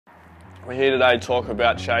We're here today to talk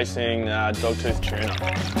about chasing dogtooth tuna.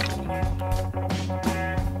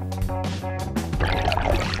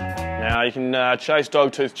 Now you can chase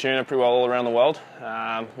dogtooth tuna pretty well all around the world.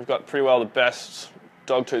 We've got pretty well the best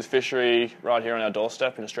dogtooth fishery right here on our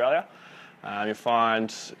doorstep in Australia. You'll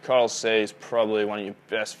find Coral Sea is probably one of your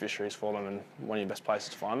best fisheries for them and one of your best places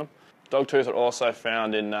to find them. Dogtooth are also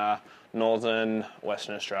found in northern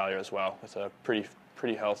Western Australia as well, with a pretty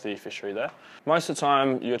healthy fishery there. Most of the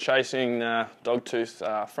time you're chasing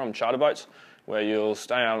dogtooth from charter boats, where you'll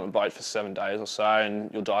stay out on the boat for 7 days or so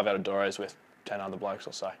and you'll dive out of doors with 10 other blokes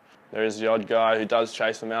or so. There is the odd guy who does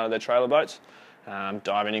chase them out of their trailer boats,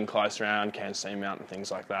 diving in close around, can see mount and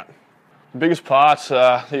things like that. The biggest part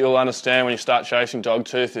that you'll understand when you start chasing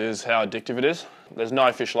dogtooth is how addictive it is. There's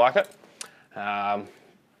no fish like it. A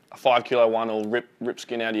 5 kilo one will rip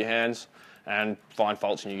skin out of your hands and find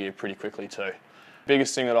faults in your gear pretty quickly too.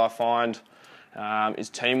 Biggest thing that I find is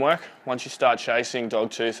teamwork. Once you start chasing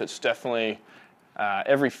dogtooth, it's definitely,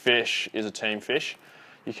 every fish is a team fish.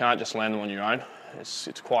 You can't just land them on your own. It's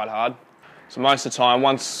quite hard. So most of the time,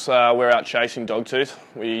 once we're out chasing dogtooth,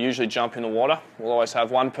 we usually jump in the water. We'll always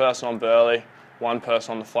have one person on burley, one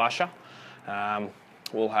person on the flasher.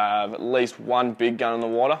 We'll have at least one big gun in the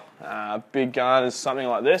water. Big gun is something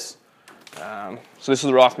like this. So this is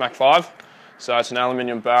the Rife Mach 5. So it's an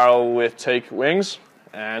aluminium barrel with teak wings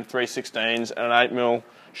and 3/16s and an 8mm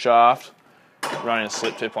shaft running a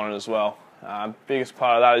slip tip on it as well. Biggest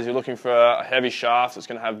part of that is you're looking for a heavy shaft that's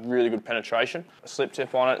going to have really good penetration. A slip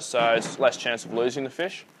tip on it, so it's less chance of losing the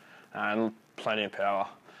fish, and plenty of power.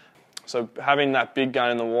 So having that big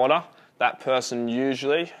gun in the water, that person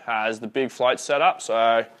usually has the big float set up.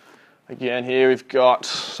 So again, here we've got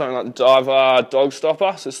something like the Diver dog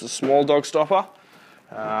stopper. So this is a small dog stopper.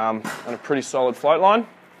 And a pretty solid float line.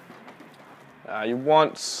 You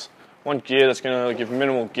want gear that's going to give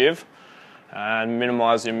minimal give and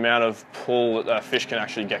minimise the amount of pull that the fish can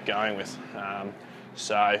actually get going with.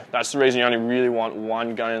 So that's the reason you only really want one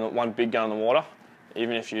big gun in the water,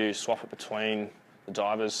 even if you swap it between the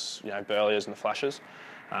divers, burleyers and the flashers.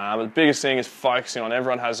 But the biggest thing is focusing on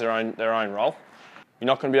everyone has their own role. You're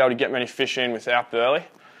not going to be able to get many fish in without burley.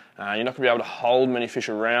 You're not going to be able to hold many fish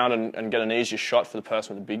around and get an easier shot for the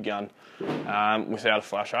person with the big gun without a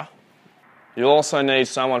flasher. You'll also need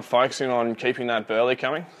someone focusing on keeping that burley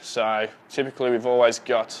coming. So typically we've always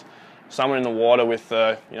got someone in the water with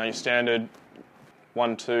your standard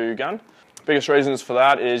 1-2 gun. Biggest reasons for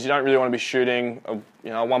that is you don't really want to be shooting a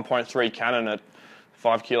 1.3 cannon at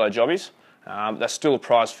 5 kilo jobbies. That's still a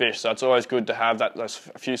prize fish, so it's always good to have those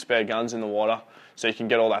few spare guns in the water so you can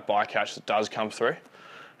get all that bycatch that does come through.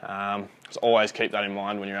 So always keep that in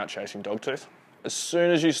mind when you're out chasing dogtooth. As soon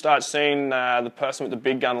as you start seeing the person with the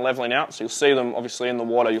big gun levelling out, so you'll see them obviously in the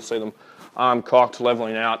water, you'll see them arm cocked,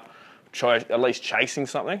 levelling out, at least chasing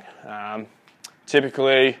something.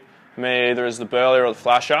 Typically, me either as the burley or the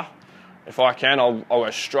flasher. If I can, I'll go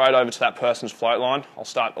straight over to that person's float line. I'll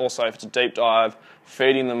start also, if it's a deep dive,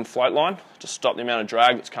 feeding them float line to stop the amount of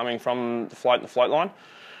drag that's coming from the float line.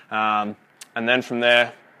 And then from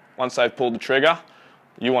there, once they've pulled the trigger,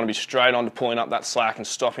 you want to be straight on to pulling up that slack and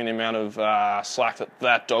stopping the amount of slack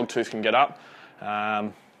that dogtooth can get up. You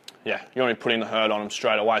want to be putting the herd on them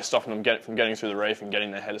straight away, stopping them from getting through the reef and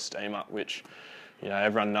getting their head of steam up, which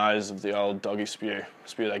everyone knows of the old doggy spew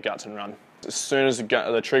their guts and run. As soon as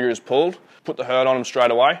the trigger is pulled, put the herd on them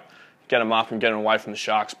straight away, get them up and get them away from the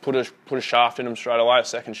sharks. Put a shaft in them straight away, a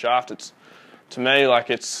second shaft. To me,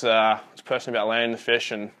 it's personally about landing the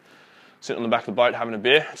fish and sitting on the back of the boat having a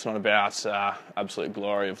beer. It's not about absolute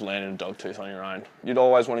glory of landing a dogtooth on your own. You'd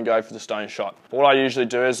always want to go for the stone shot. But what I usually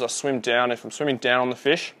do is I swim down. If I'm swimming down on the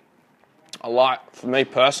fish, for me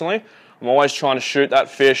personally, I'm always trying to shoot that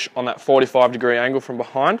fish on that 45-degree angle from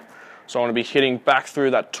behind. So I want to be hitting back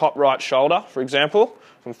through that top right shoulder, for example,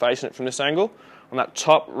 if I'm facing it from this angle. On that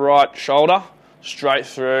top right shoulder, straight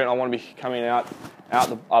through, and I want to be coming out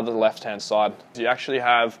the other left-hand side. You actually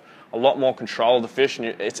have a lot more control of the fish and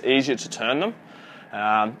it's easier to turn them,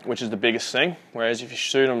 which is the biggest thing. Whereas if you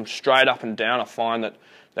shoot them straight up and down, I find that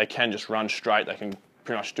they can just run straight. They can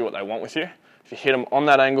pretty much do what they want with you. If you hit them on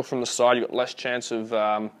that angle from the side, you've got less chance of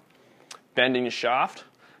bending your shaft,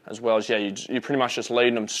 as well as, you're pretty much just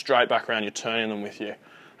leading them straight back around, you're turning them with you.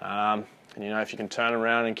 And if you can turn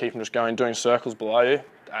around and keep them just doing circles below you,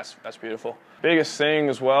 that's beautiful. Biggest thing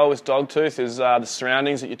as well with dogtooth is the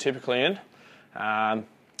surroundings that you're typically in.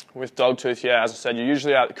 With dogtooth, as I said, you're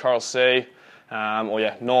usually out at the Coral Sea,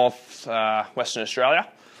 north Western Australia.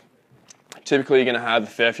 Typically you're going to have a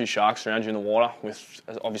fair few sharks around you in the water, with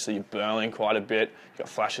obviously you're burling quite a bit, you've got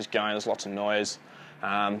flashes going, there's lots of noise.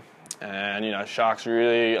 And you know, sharks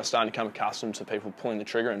really are starting to become accustomed to people pulling the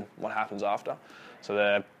trigger and what happens after. So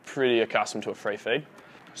they're pretty accustomed to a free feed.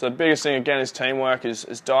 So the biggest thing again is teamwork,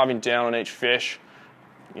 is diving down on each fish,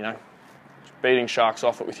 you know, beating sharks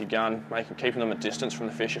off it with your gun, keeping them at distance from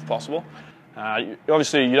the fish if possible.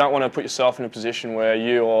 Obviously you don't want to put yourself in a position where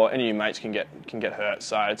you or any of your mates can get hurt,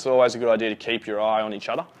 so it's always a good idea to keep your eye on each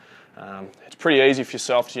other. It's pretty easy for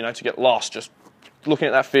yourself to get lost just looking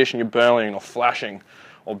at that fish and you're burleying or flashing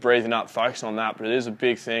or breathing up, focusing on that, but it is a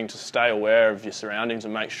big thing to stay aware of your surroundings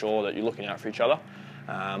and make sure that you're looking out for each other.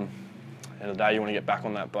 End of the day, you want to get back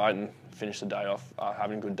on that boat and finish the day off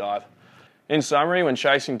having a good dive. In summary, when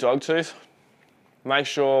chasing dogtooth, make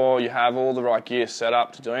sure you have all the right gear set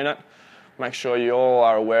up to doing it. Make sure you all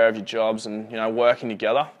are aware of your jobs and working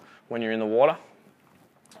together when you're in the water.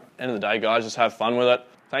 End of the day, guys, just have fun with it.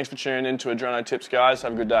 Thanks for tuning in to ADRENO Tips, guys.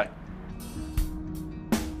 Have a good day.